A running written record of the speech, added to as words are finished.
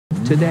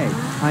Today,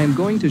 I am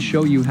going to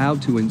show you how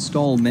to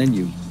install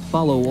Menyoo.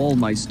 Follow all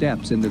my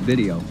steps in the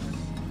video.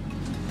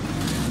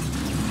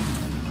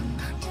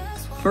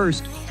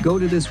 First, go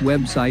to this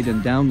website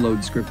and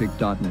download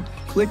scriptic.net.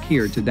 Click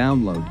here to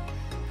download.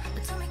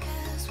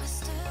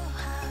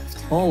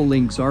 All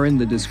links are in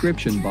the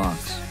description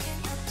box.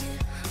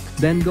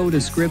 Then go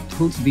to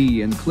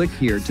script.v and click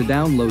here to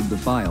download the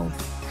file.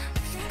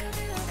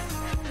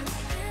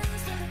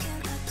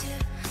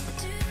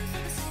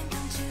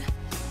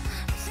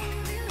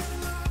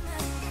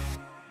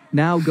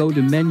 Now go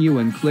to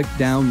Menyoo and click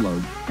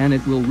download, and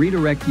it will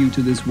redirect you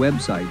to this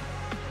website.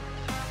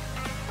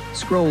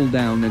 Scroll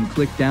down and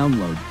click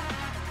download.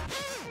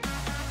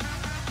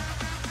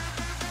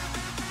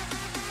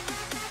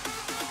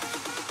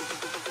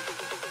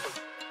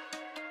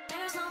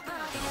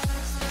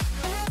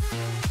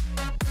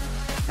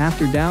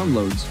 After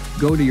downloads,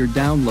 go to your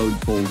download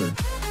folder.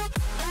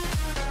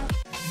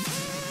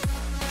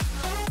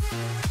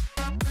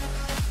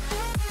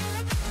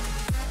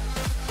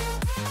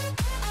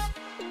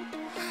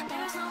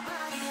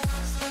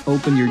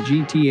 Open your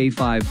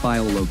gtav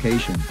file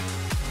location.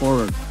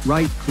 Or,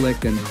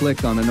 right-click and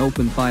click on an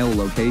open file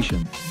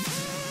location.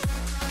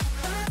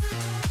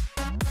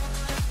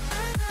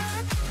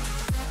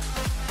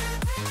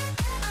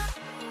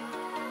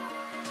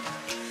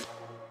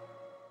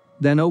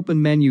 Then open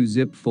Menyoo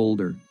zip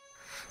folder.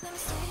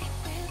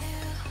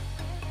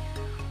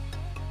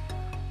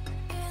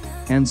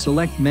 And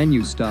select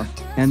Menyoo stuff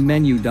and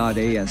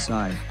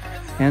Menyoo.asi.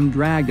 And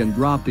drag and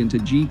drop into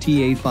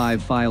gtav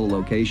file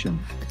location.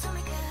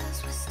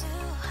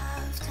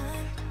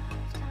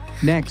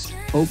 Next,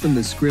 open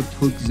the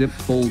script.zip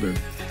folder.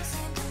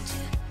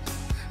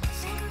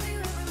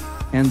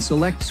 And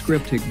select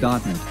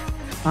scriptic.net.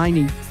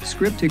 INI,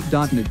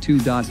 scriptic.net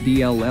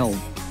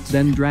 2.dll.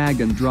 Then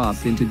drag and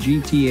drop into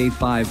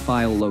gtav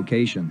file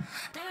location.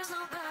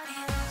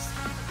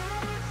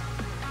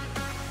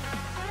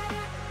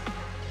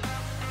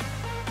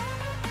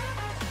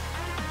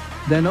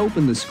 Then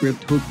open the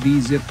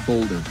script.v zip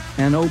folder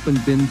and open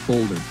bin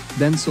folder.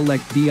 Then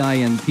select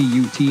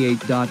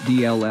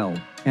dinput8.dll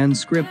and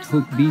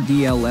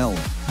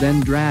script.vdll. Then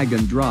drag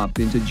and drop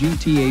into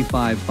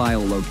gtav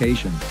file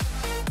location.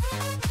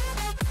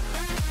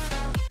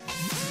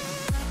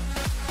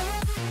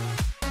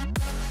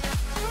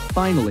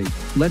 Finally,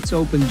 let's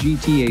open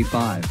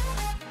gtav.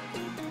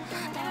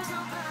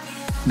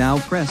 Now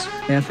press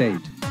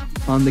F8.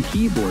 On the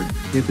keyboard,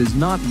 if is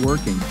not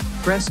working,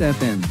 press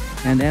Fn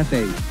and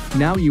F8.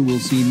 Now you will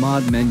see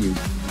mod Menyoo.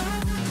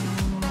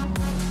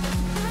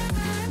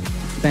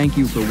 Thank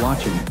you for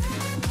watching.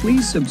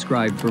 Please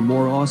subscribe for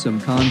more awesome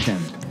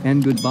content,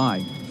 and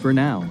goodbye, for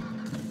now.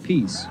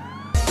 Peace.